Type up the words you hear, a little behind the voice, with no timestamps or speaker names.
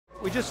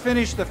We just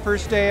finished the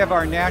first day of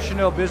our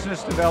National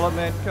Business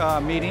Development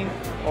meeting,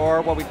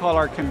 or what we call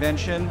our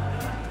convention.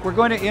 We're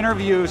going to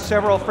interview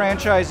several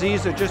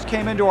franchisees that just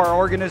came into our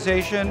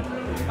organization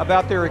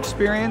about their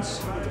experience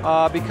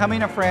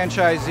becoming a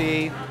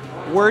franchisee,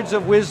 words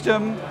of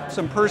wisdom,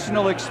 some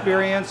personal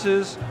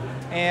experiences,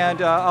 and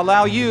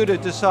allow you to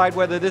decide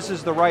whether this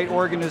is the right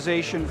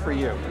organization for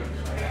you.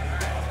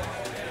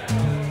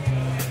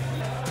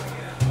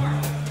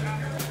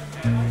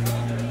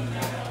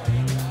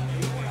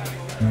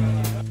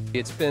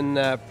 It's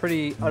been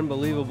pretty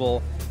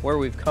unbelievable where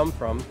we've come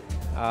from.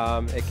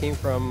 It came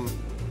from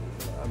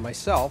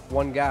myself,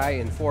 one guy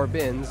in 4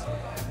 bins,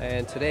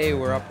 and today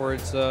we're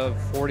upwards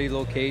of 40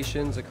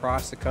 locations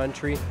across the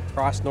country,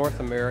 across North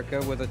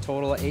America, with a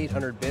total of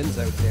 800 bins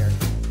out there.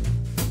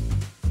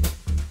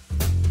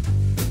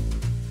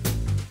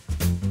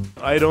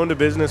 I'd owned a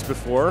business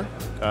before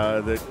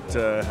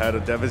that had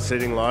a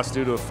devastating loss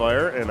due to a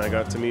fire, and I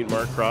got to meet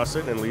Mark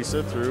Crossett and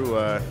Lisa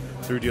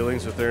through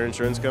dealings with their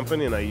insurance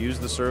company, and I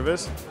used the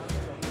service.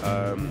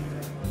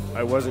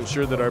 I wasn't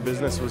sure that our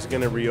business was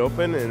going to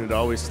reopen, and it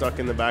always stuck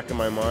in the back of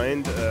my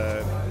mind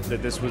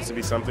that this was to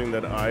be something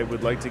that I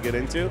would like to get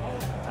into.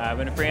 I've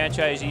been a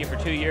franchisee for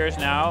 2 years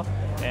now,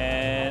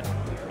 and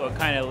what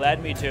kind of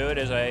led me to it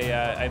is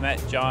I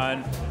met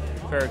John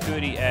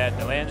Ferracuti at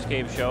the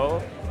landscape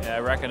show. I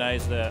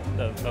recognized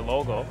the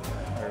logo,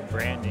 or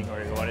branding,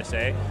 or you want to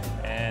say,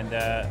 and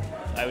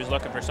I was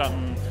looking for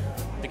something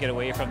to get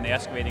away from the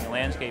excavating and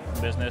landscape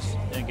business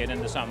and get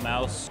into something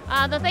else.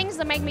 The things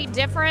that make me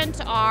different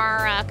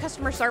are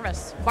customer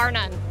service, bar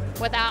none,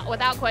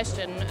 without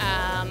question.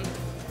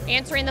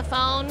 Answering the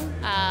phone,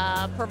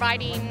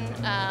 providing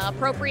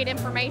appropriate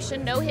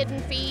information, no hidden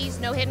fees,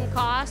 no hidden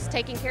costs,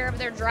 taking care of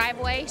their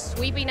driveway,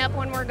 sweeping up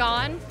when we're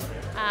gone.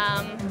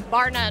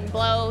 Bar none,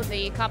 blow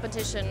the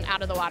competition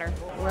out of the water.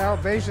 Well,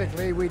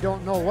 basically, we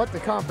don't know what the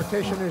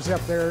competition is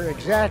up there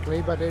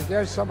exactly, but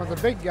there's some of the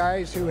big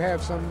guys who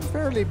have some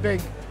fairly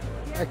big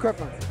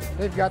equipment.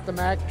 They've got the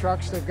Mack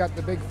trucks, they've got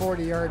the big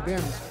 40-yard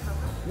bins.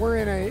 We're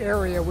in an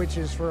area which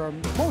is, for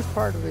most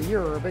part of the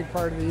year, or a big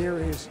part of the year,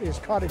 is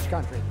cottage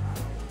country.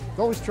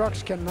 Those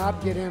trucks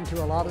cannot get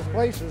into a lot of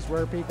places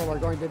where people are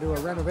going to do a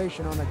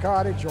renovation on a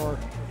cottage or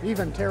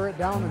even tear it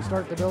down and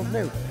start to build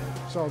new.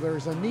 So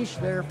there's a niche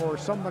there for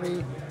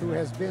somebody who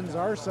has bins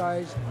our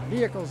size,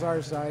 vehicles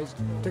our size,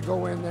 to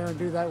go in there and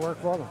do that work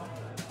for them.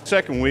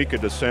 Second week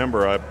of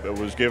December, I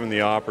was given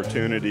the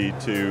opportunity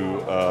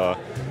to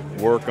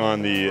work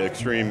on the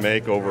Extreme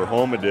Makeover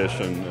Home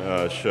Edition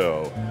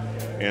show.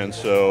 And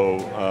so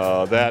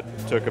that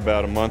took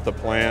about a month of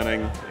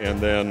planning,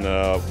 and then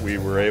we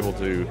were able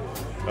to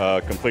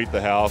complete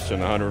the house in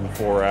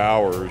 104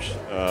 hours,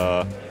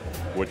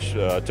 which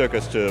took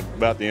us to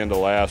about the end of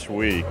last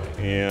week.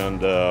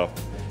 And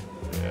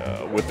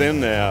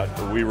within that,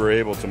 we were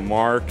able to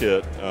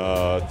market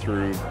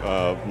through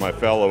my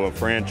fellow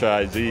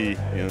franchisee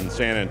in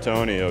San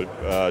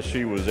Antonio.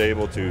 She was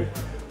able to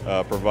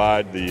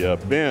provide the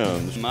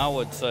bins. I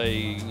would say,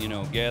 you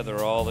know,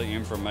 gather all the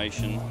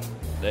information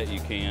that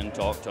you can,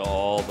 talk to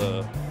all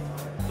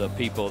the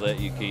people that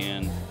you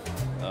can.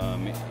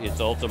 It's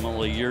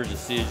ultimately your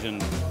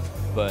decision,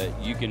 but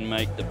you can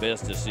make the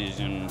best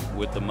decision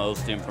with the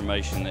most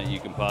information that you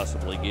can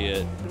possibly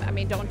get. I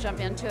mean, don't jump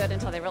into it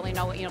until they really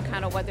know,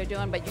 kind of what they're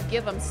doing, but you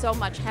give them so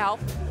much help,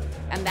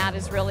 and that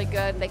is really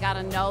good. They got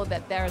to know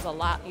that there's a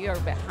lot, you're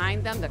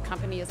behind them, the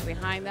company is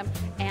behind them,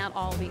 and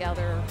all the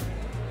other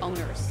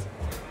owners.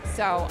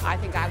 So I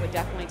think I would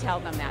definitely tell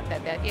them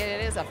that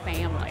it is a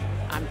family,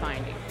 I'm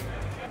finding.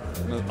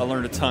 I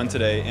learned a ton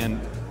today, and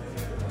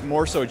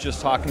more so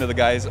just talking to the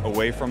guys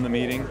away from the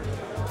meeting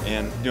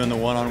and doing the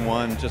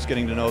one-on-one, just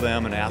getting to know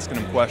them and asking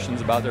them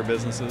questions about their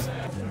businesses.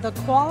 The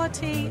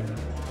quality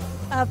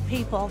of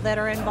people that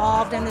are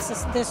involved in this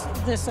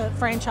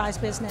franchise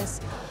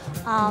business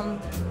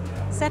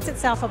sets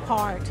itself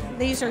apart.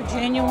 These are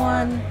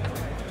genuine,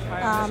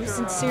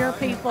 sincere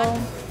people,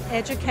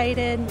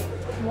 educated,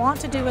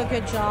 want to do a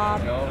good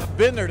job.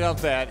 Been there, done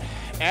that.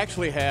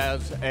 Actually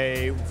has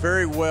a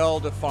very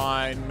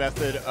well-defined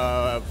method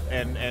of,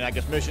 and I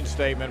guess mission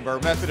statement, or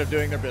method of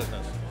doing their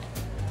business.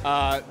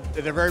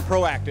 They're very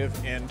proactive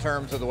in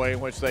terms of the way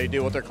in which they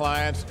deal with their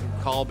clients,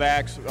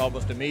 callbacks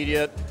almost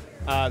immediate.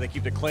 They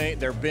keep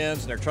their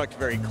bins and their trucks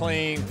very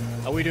clean.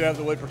 We do have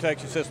the wood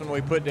protection system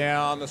we put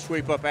down, the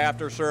sweep up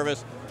after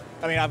service.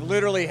 I mean, I've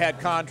literally had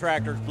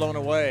contractors blown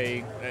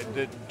away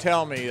that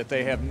tell me that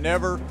they have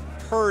never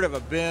heard of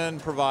a bin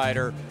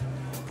provider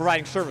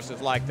providing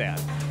services like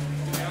that.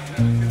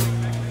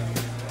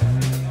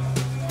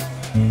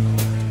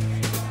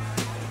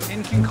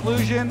 In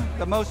conclusion,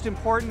 the most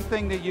important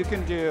thing that you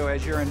can do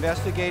as you're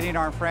investigating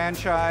our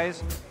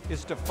franchise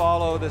is to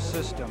follow the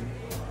system.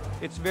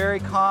 It's very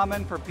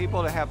common for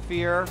people to have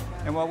fear,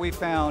 and what we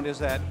found is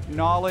that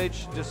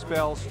knowledge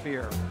dispels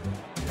fear.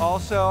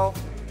 Also,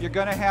 you're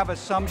going to have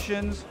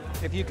assumptions.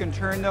 If you can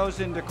turn those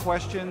into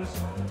questions,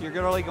 you're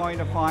really going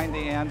to find the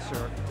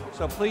answer.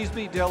 So please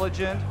be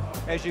diligent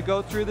as you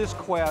go through this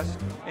quest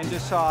and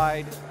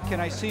decide, can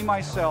I see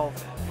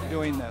myself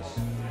doing this?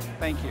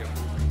 Thank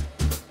you.